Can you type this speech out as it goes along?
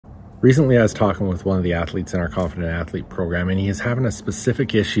Recently, I was talking with one of the athletes in our Confident Athlete program, and he is having a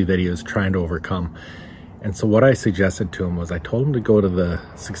specific issue that he was trying to overcome. And so what I suggested to him was I told him to go to the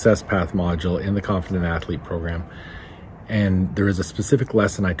Success Path module in the Confident Athlete program. And there is a specific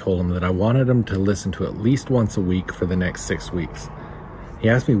lesson I told him that I wanted him to listen to at least once a week for the next 6 weeks. He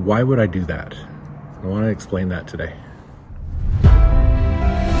asked me, why would I do that? I want to explain that today.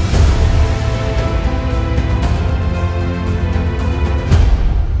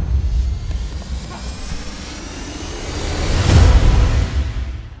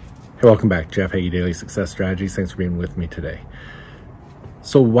 Hey, welcome back. Jeff Heggie, Daily Success Strategies. Thanks for being with me today.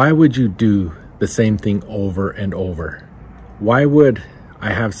 So why would you do the same thing over and over? Why would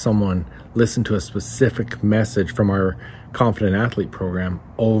I have someone listen to a specific message from our Confident Athlete program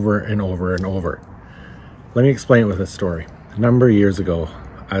over and over and over? Let me explain it with a story. A number of years ago,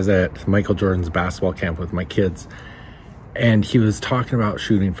 I was at Michael Jordan's basketball camp with my kids, and he was talking about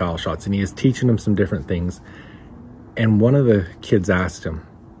shooting foul shots, and he was teaching them some different things. And one of the kids asked him,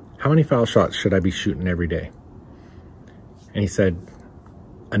 how many foul shots should I be shooting every day? And he said,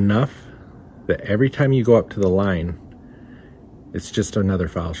 enough that every time you go up to the line, it's just another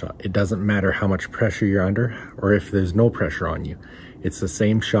foul shot. It doesn't matter how much pressure you're under or if there's no pressure on you. It's the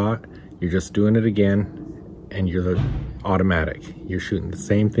same shot. You're just doing it again, and you're automatic. You're shooting the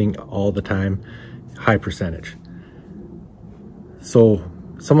same thing all the time, high percentage. So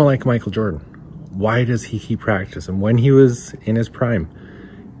someone like Michael Jordan, why does he keep practicing? When he was in his prime,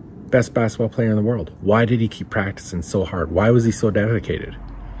 best basketball player in the world, why did he keep practicing so hard? Why was he so dedicated?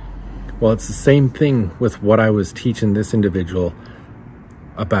 Well, it's the same thing with what I was teaching this individual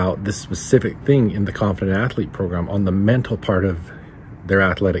about this specific thing in the Confident Athlete program on the mental part of their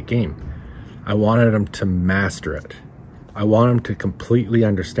athletic game. I wanted them to master it. I want them to completely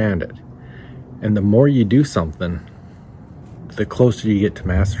understand it. And the more you do something, the closer you get to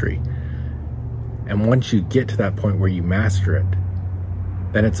mastery. And once you get to that point where you master it,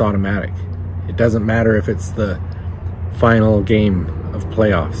 then it's automatic. It doesn't matter if it's the final game of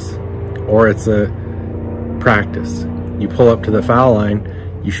playoffs or it's a practice. You pull up to the foul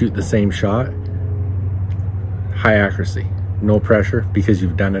line, you shoot the same shot, high accuracy, no pressure, because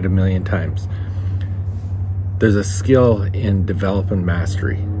you've done it a million times. There's a skill in developing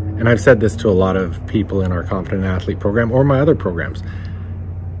mastery. And I've said this to a lot of people in our Confident Athlete program or my other programs.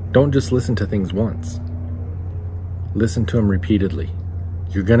 Don't just listen to things once. Listen to them repeatedly.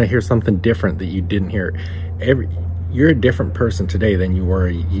 You're gonna hear something different that you didn't hear. You're a different person today than you were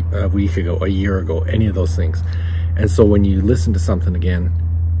a week ago, a year ago, any of those things. And so when you listen to something again,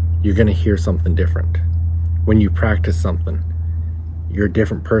 you're gonna hear something different. When you practice something, you're a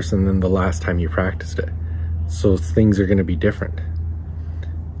different person than the last time you practiced it. So things are gonna be different.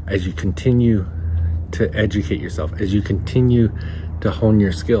 As you continue to educate yourself, as you continue to hone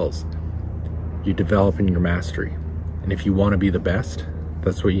your skills, you develop in your mastery. And if you wanna be the best,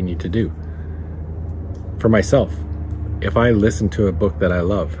 that's what you need to do. For myself, if I listen to a book that I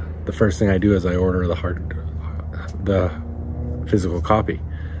love, the first thing I do is I order the physical copy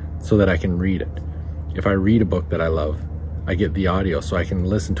so that I can read it. If I read a book that I love, I get the audio so I can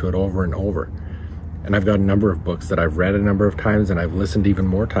listen to it over and over. And I've got a number of books that I've read a number of times, and I've listened even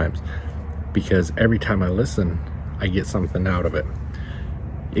more times, because every time I listen, I get something out of it.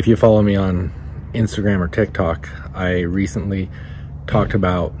 If you follow me on Instagram or TikTok, I recently talked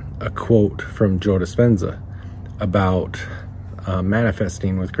about a quote from Joe Dispenza about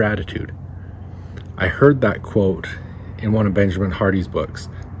manifesting with gratitude. I heard that quote in one of Benjamin Hardy's books,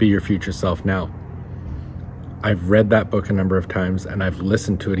 Be Your Future Self Now. I've read that book a number of times, and I've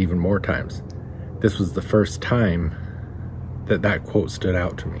listened to it even more times. This was the first time that that quote stood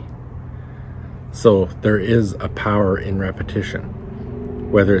out to me. So there is a power in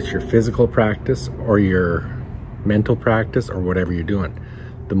repetition, whether it's your physical practice or your mental practice or whatever you're doing.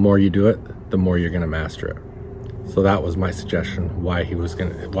 The more you do it, the more you're gonna master it. So that was my suggestion, why he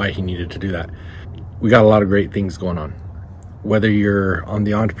needed to do that. We got a lot of great things going on. Whether you're on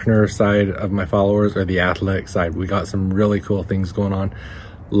the entrepreneur side of my followers or the athletic side, we got some really cool things going on.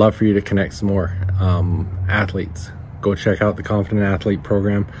 Love for you to connect some more athletes. Go check out the Confident Athlete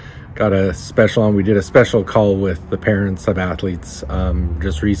program. Got a special on. We did a special call with the parents of athletes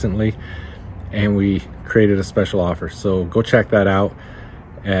just recently, and we created a special offer. So go check that out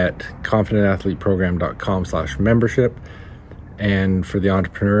at confidentathleteprogram.com/membership. And for the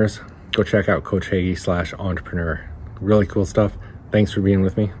entrepreneurs, go check out Coach Heggie /entrepreneur. Really cool stuff. Thanks for being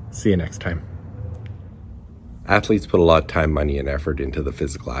with me. See you next time. Athletes put a lot of time, money, and effort into the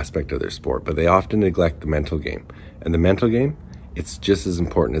physical aspect of their sport, but they often neglect the mental game. And the mental game, it's just as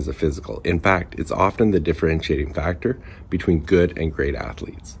important as the physical. In fact, it's often the differentiating factor between good and great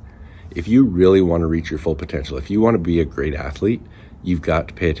athletes. If you really want to reach your full potential, if you want to be a great athlete, you've got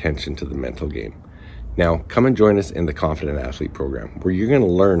to pay attention to the mental game. Now, come and join us in the Confident Athlete program, where you're going to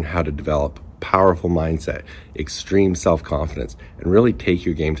learn how to develop powerful mindset, extreme self-confidence, and really take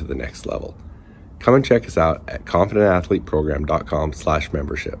your game to the next level. Come and check us out at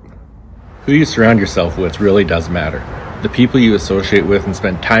confidentathleteprogram.com/membership. Who you surround yourself with really does matter. The people you associate with and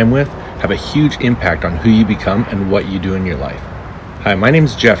spend time with have a huge impact on who you become and what you do in your life. Hi, my name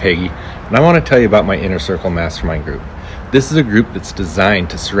is Jeff Heggie, and I want to tell you about my Inner Circle Mastermind group. This is a group that's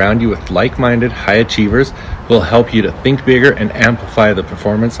designed to surround you with like-minded high achievers who will help you to think bigger and amplify the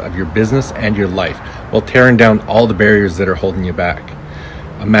performance of your business and your life while tearing down all the barriers that are holding you back.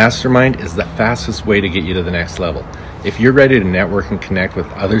 A mastermind is the fastest way to get you to the next level. If you're ready to network and connect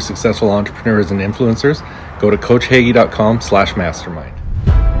with other successful entrepreneurs and influencers, go to coachheggie.com/mastermind.